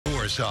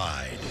your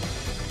side.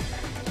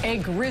 A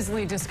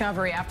grisly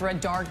discovery after a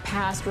dark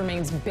past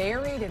remains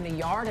buried in the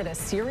yard at a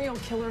serial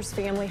killer's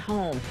family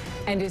home.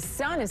 And his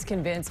son is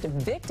convinced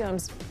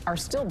victims are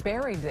still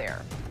buried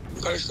there.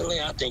 Personally,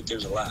 I think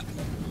there's a lot.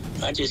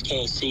 I just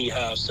can't see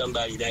how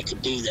somebody that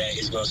could do that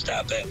is going to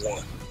stop at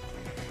one.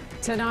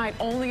 Tonight,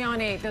 only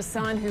on 8, the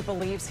son who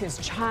believes his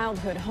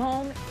childhood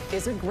home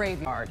is a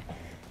graveyard.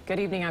 Good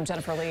evening, I'm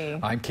Jennifer Lee.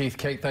 I'm Keith.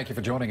 Kate, thank you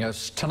for joining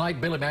us.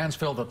 Tonight, Billy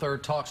Mansfield III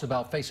talks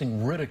about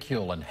facing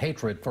ridicule and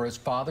hatred for his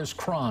father's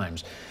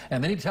crimes.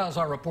 And then he tells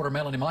our reporter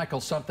Melanie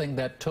Michaels something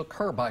that took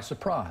her by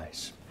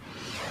surprise.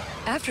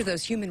 After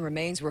those human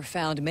remains were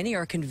found, many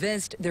are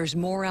convinced there's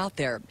more out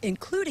there,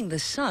 including the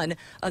son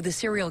of the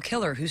serial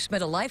killer who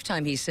spent a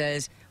lifetime, he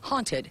says,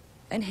 haunted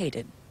and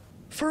hated.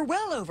 For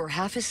well over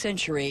half a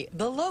century,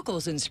 the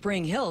locals in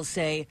Spring Hill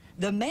say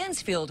the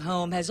Mansfield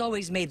home has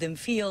always made them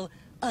feel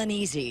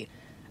uneasy.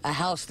 A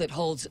house that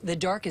holds the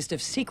darkest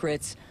of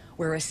secrets,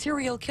 where a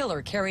serial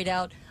killer carried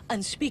out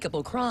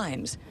unspeakable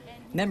crimes.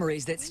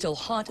 Memories that still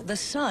haunt the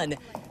son,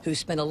 who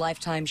spent a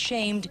lifetime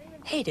shamed,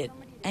 hated,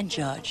 and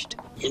judged.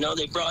 You know,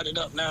 they brought it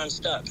up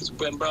nonstop. It's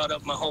been brought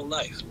up my whole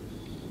life.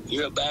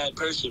 You're a bad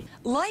person.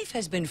 Life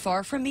has been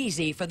far from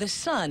easy for the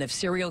son of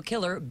serial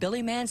killer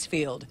Billy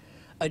Mansfield.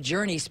 A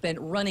journey spent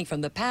running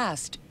from the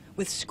past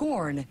with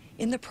scorn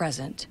in the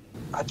present.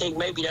 I think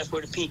maybe that's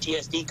where the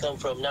PTSD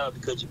comes from now,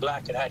 because you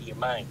block it out of your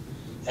mind.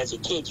 As a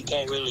kid, you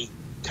can't really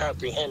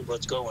comprehend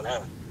what's going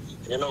on.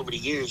 And then over the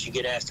years, you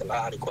get asked a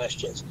lot of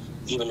questions,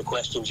 even the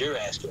questions you're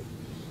asking.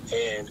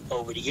 And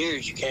over the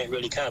years, you can't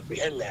really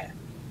comprehend that.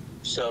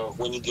 So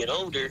when you get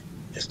older,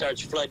 it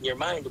starts flooding your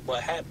mind of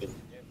what happened.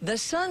 The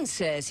son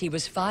says he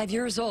was 5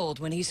 years old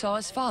when he saw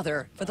his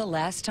father for the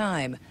last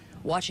time,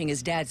 watching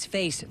his dad's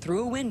face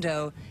through a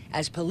window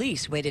as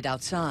police waited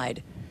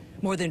outside.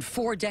 More than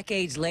 4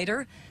 decades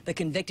later, the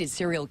convicted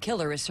serial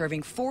killer is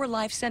serving 4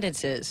 life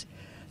sentences.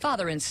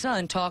 Father and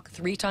son talk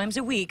 3 times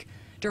a week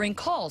during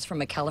calls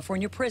from a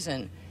California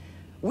prison.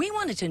 We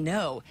wanted to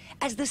know,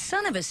 as the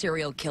son of a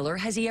serial killer,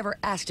 has he ever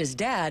asked his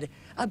dad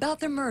about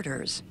the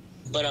murders?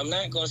 But I'm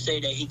not going to say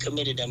that he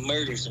committed the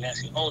murders, and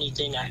that's the only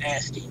thing I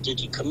asked him.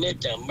 Did you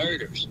commit the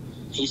murders?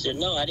 He said,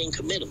 no, I didn't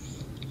commit them.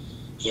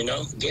 You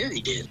know, Gary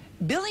did.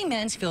 Billy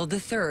Mansfield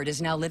III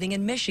is now living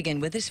in Michigan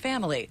with his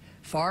family,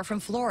 far from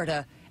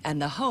Florida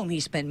and the home he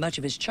spent much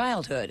of his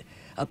childhood,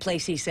 a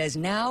place he says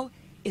now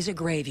is a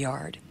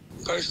graveyard.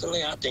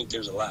 Personally, I think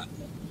there's a lot.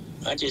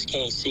 I just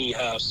can't see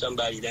how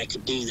somebody that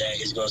could do that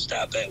is going to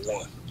stop at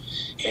 1.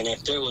 And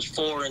if there was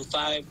 4 and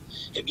 5,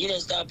 if you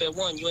didn't stop at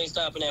 1, you ain't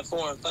stopping at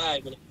 4 and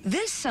 5.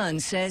 This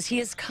son says he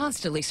is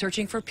constantly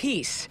searching for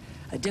peace,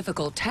 a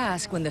difficult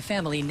task when the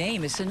family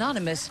name is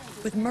synonymous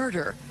with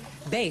murder,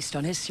 based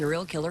on his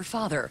serial killer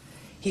father.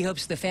 He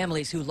hopes the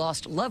families who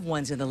lost loved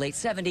ones in the late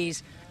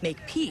 70s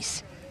make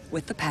peace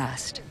with the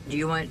past. Do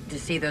you want to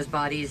see those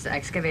bodies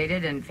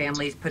excavated and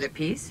families put at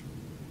peace?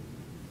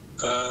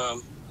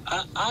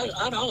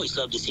 I'd always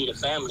love to see the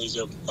families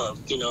of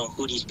you know,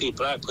 who these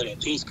people are put at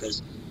peace,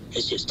 because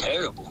it's just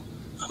terrible.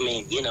 I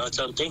mean, you know, it's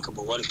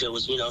unthinkable. What if there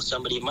was, you know,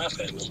 somebody in my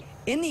family?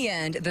 In the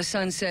end, the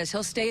son says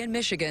he'll stay in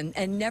Michigan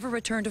and never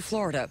return to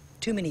Florida.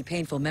 Too many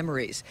painful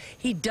memories.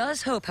 He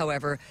does hope,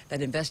 however,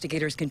 that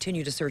investigators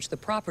continue to search the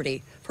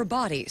property for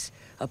bodies,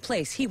 a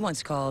place he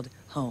once called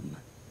home.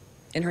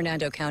 In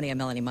Hernando County, I'm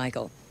Melanie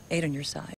Michael. 8 on your side.